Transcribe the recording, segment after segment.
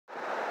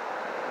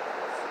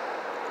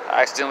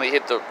I accidentally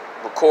hit the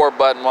record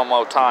button one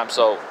more time,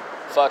 so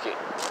fuck it.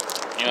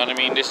 You know what I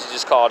mean? This is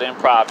just called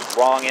improv.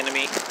 Wrong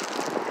enemy.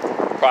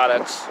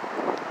 Products.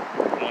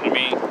 You know what I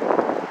mean?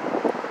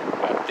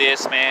 Got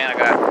this, man. I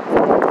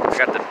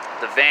got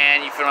the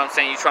van. You feel what I'm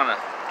saying? You trying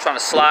to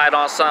slide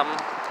on something.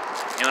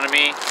 You know what I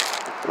mean?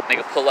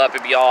 Nigga pull up,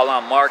 it be all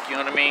on mark. You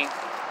know what I mean?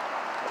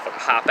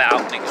 Hop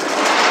out,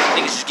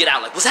 niggas just get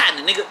out like, what's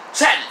happening, nigga?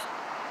 What's happening?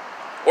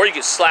 Or you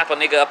can slap a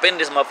nigga up in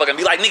this motherfucker and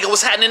be like, nigga,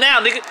 what's happening now,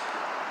 nigga?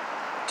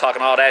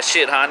 Talking all that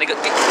shit, huh, nigga?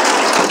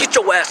 Get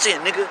your ass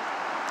in, nigga.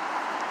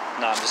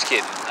 No, I'm just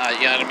kidding.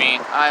 You know what I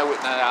mean? I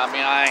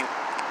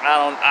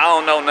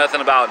don't know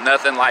nothing about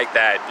nothing like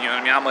that. You know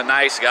what I mean? I'm a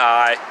nice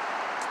guy.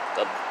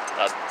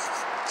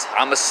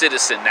 I'm a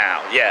citizen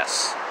now.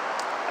 Yes,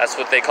 that's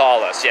what they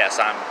call us. Yes,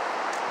 I'm.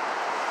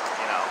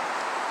 You know,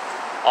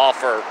 all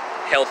for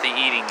healthy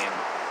eating, and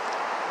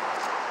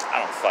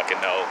I don't fucking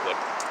know what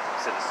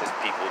citizen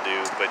people do,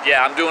 but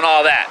yeah, I'm doing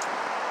all that.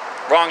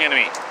 Wrong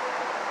enemy.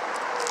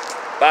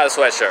 Buy the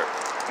sweatshirt.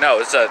 No,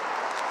 it's a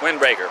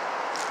windbreaker.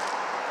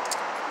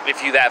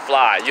 If you that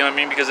fly, you know what I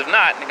mean? Because if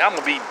not, nigga, I'm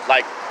gonna be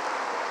like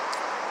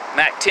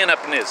Mac 10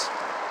 up in this.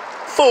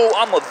 Fool,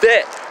 I'm a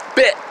vet.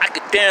 Bet I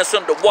could dance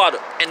underwater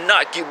and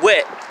not get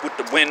wet with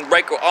the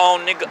windbreaker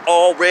on, nigga,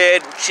 all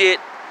red and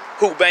shit.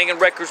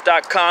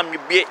 WhoBangingRecords.com, you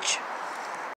bitch.